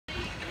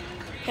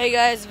Hey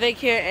guys, Vic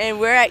here, and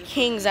we're at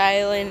Kings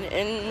Island,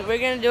 and we're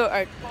gonna do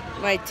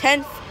my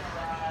 10th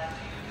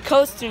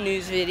coaster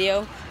news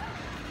video.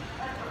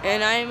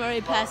 And I'm already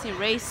passing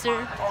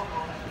Racer,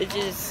 which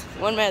is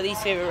one of my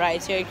least favorite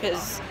rides here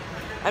because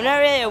I'm not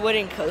really a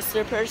wooden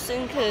coaster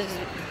person because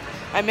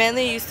I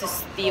mainly used to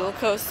steel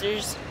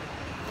coasters,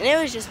 and it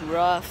was just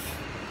rough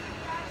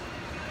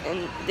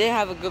and didn't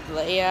have a good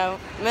layout.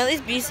 I mean, at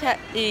least Beast had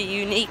a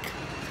unique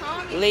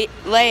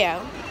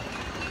layout.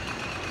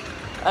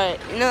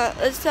 Alright,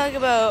 let's talk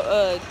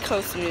about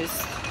coaster news.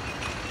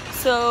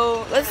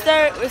 So, let's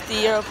start with the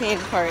European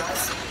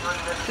parks,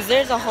 because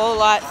there's a whole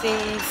lot of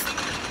things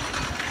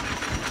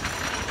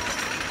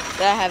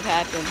that have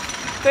happened.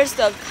 First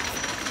up,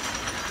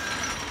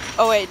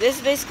 this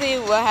is basically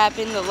what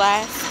happened the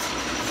last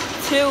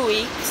 2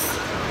 weeks,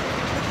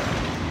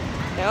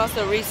 and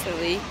also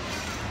recently.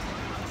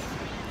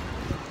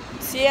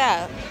 So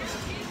yeah,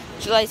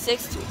 July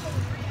 6th,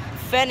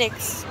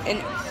 Phoenix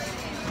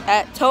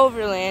at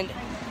Toverland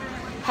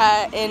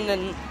in the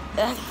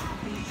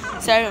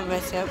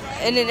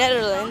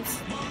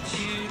Netherlands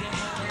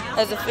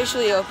has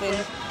officially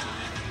opened,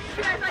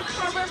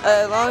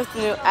 along with the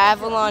new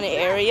Avalon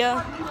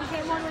area.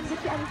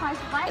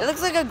 It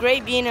looks like a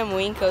great B&M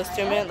Wing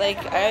coaster, man. Like,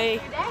 I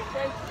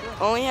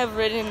only have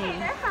ridden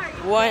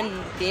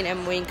one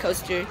B&M Wing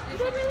coaster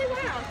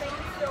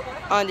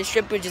on the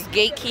strip, which is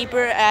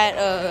Gatekeeper at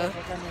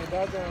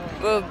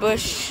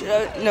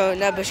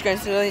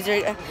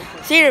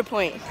Cedar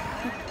Point.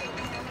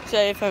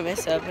 Sorry if I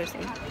messed up or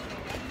something.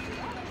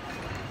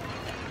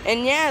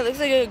 And yeah, it looks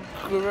like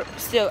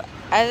still,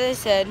 as I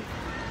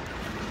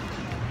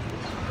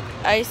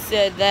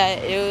said that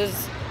it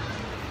was,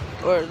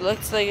 or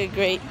looks like a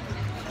great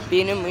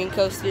B&M Wing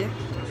coaster.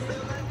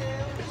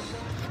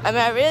 I mean,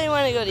 I really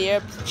want to go to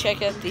Europe to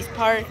check out these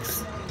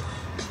parks.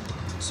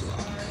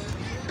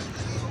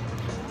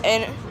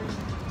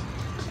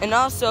 And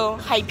also,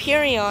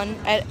 Hyperion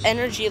at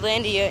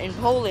Energylandia in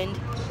Poland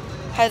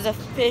has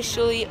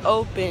officially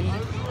opened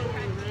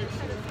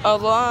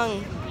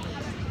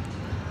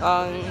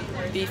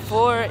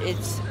before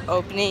its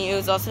opening. It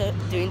was also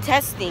doing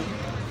testing.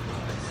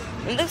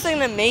 It looks like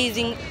an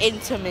amazing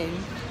Intamin.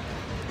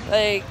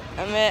 Like,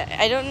 I mean,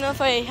 I don't know if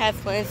I have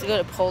plans to go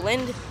to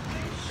Poland,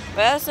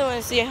 but I also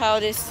want to see how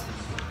this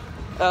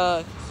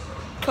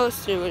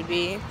coaster would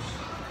be.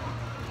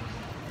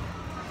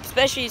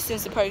 Especially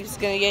since the park is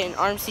going to get an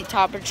Almsot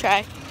topper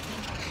track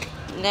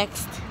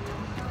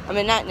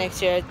not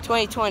next year,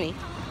 2020.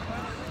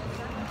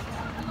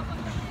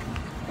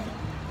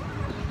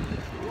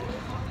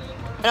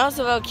 And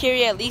also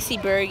Valkyria at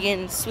Liseberg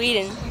in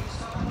Sweden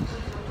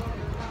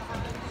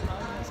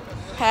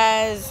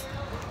has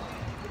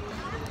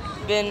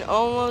been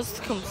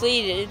almost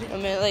completed. I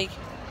mean, like,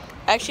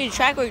 actually the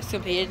track work's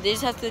completed. They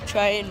just have to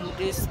try and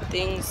do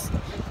things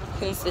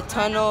since the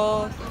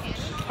tunnel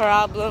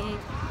problem.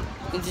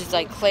 It's just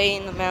like clay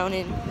in the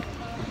mountain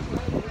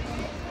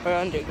or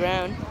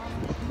underground.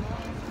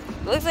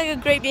 It looks like a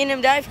great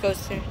B&M dive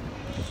coaster.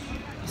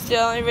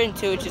 Still only ridden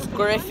two, which is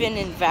Griffin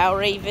and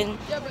Valraven.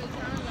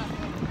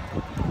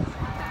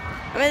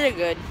 I mean, they're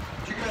good.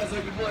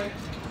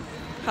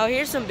 Oh,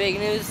 here's some big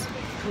news.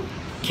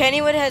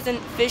 Kennywood has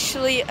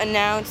officially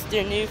announced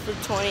their new for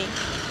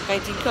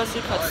 2019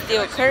 coaster called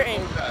Steel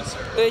Curtain,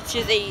 which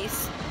is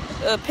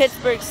a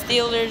Pittsburgh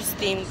Steelers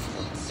themed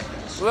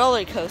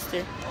roller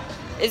coaster.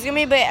 It's gonna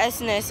be by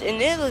S&S, and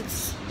it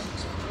looks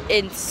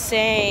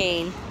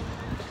insane.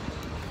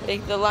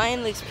 Like, the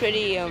line looks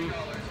pretty,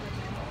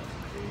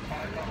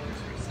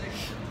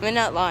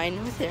 not line,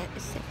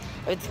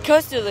 but the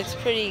coaster looks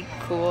pretty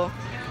cool.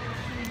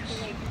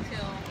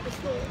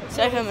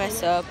 Sorry if I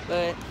mess up,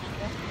 but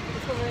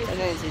I'm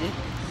going to do.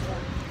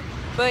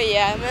 But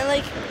yeah, I mean,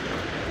 like,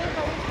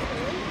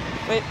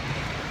 wait,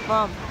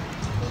 Mom,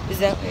 is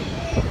that way?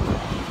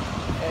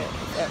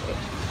 Is that way?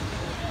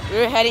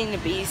 We're heading to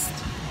Beast.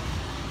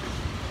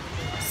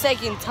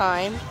 Second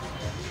time.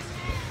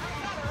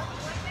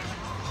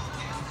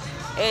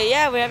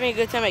 Yeah, we're having a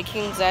good time at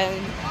Kings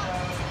Island.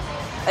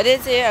 I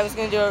did say I was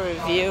going to do a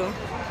review.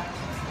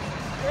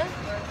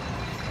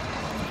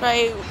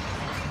 Probably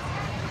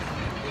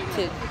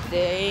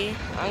today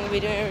I'm going to be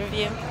doing a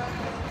review.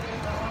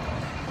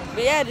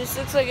 But yeah, this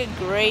looks like a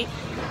great,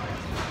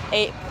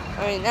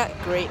 not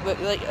great, but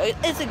like,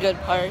 it's a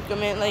good park. I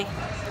mean, like,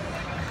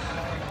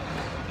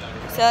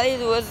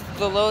 Sally's was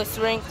the lowest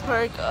ranked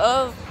park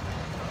of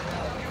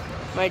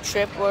my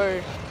trip,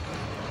 or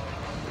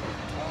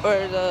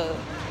the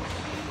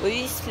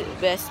least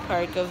best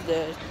park of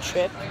the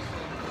trip.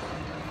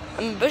 I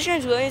mean, Busch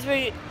Gardens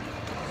Williamsburg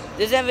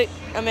doesn't have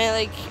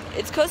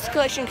its coaster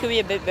collection could be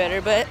a bit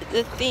better, but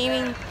the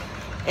theming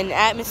and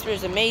atmosphere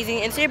is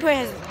amazing, and Cedar Point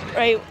has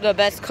the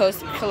best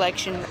coaster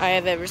collection I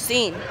have ever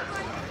seen.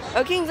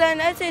 Oh, Kings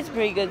Island, I'd say it's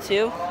pretty good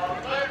too.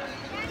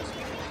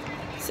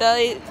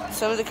 Sally,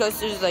 some of the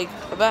coasters, like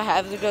about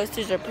half of the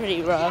coasters, are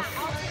pretty rough,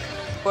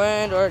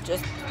 or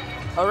just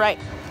alright.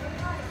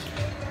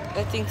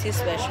 Nothing too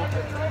special.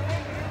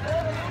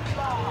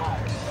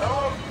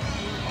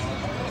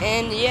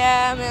 And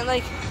yeah, I mean,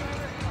 like,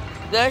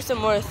 there are some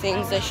more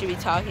things I should be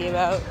talking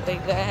about,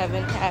 like that have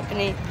been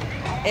happening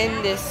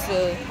in this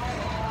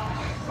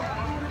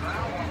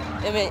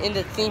in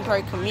the theme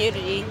park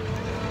community.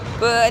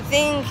 But I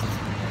think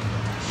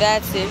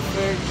that's it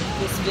for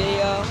this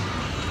video.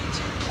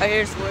 Oh,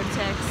 here's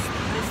Vortex.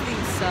 This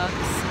thing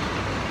sucks.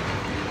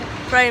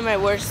 Probably my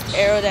worst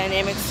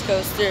aerodynamics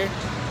coaster,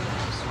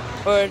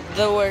 or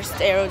the worst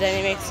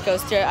aerodynamics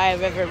coaster I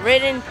have ever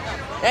ridden.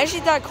 I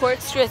actually thought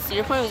Corkscrew at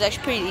Cedar Point was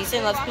actually pretty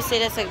decent. Let's just say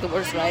that's like the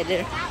worst ride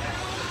there.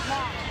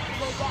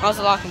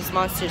 Also, Lockham's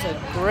Monster's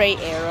a great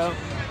aero.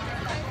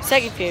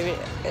 Second favorite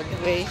at the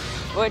way.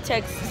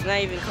 Vortex is not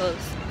even close.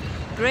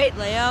 Great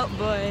layout,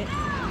 but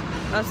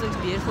also looks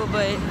beautiful,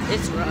 but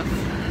it's rough.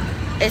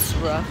 It's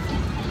rough.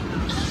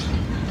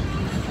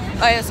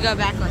 I also got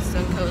Backless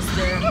Sun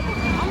Coaster.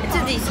 It's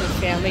a decent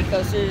family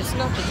coaster. It's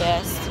not the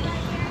best.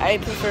 I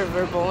prefer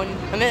Verboen.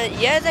 I mean,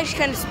 yeah, it's actually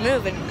kind of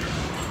smooth,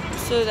 and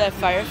so that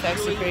fire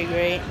effects are pretty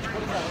great.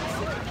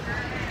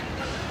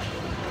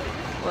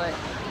 What?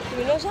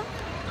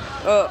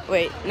 Oh,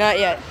 wait, not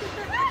yet.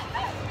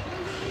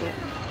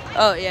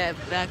 Oh, yeah,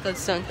 Backless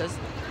Sun Coaster.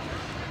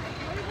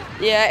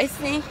 Yeah, I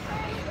think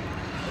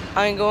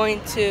I'm going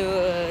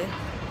to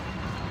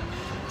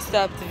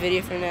stop the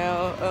video for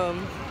now.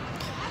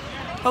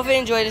 Hopefully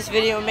you enjoyed this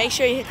video. Make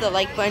sure you hit the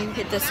like button,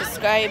 hit the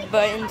subscribe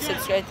button,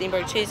 subscribe to Theme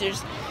Park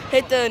Chasers,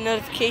 hit the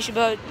notification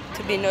bell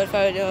to be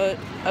notified about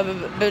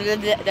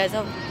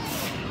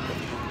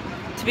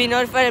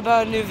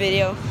a new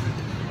video.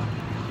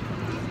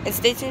 And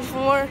stay tuned for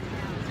more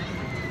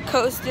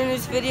coaster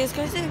news videos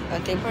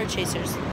on Theme Park Chasers.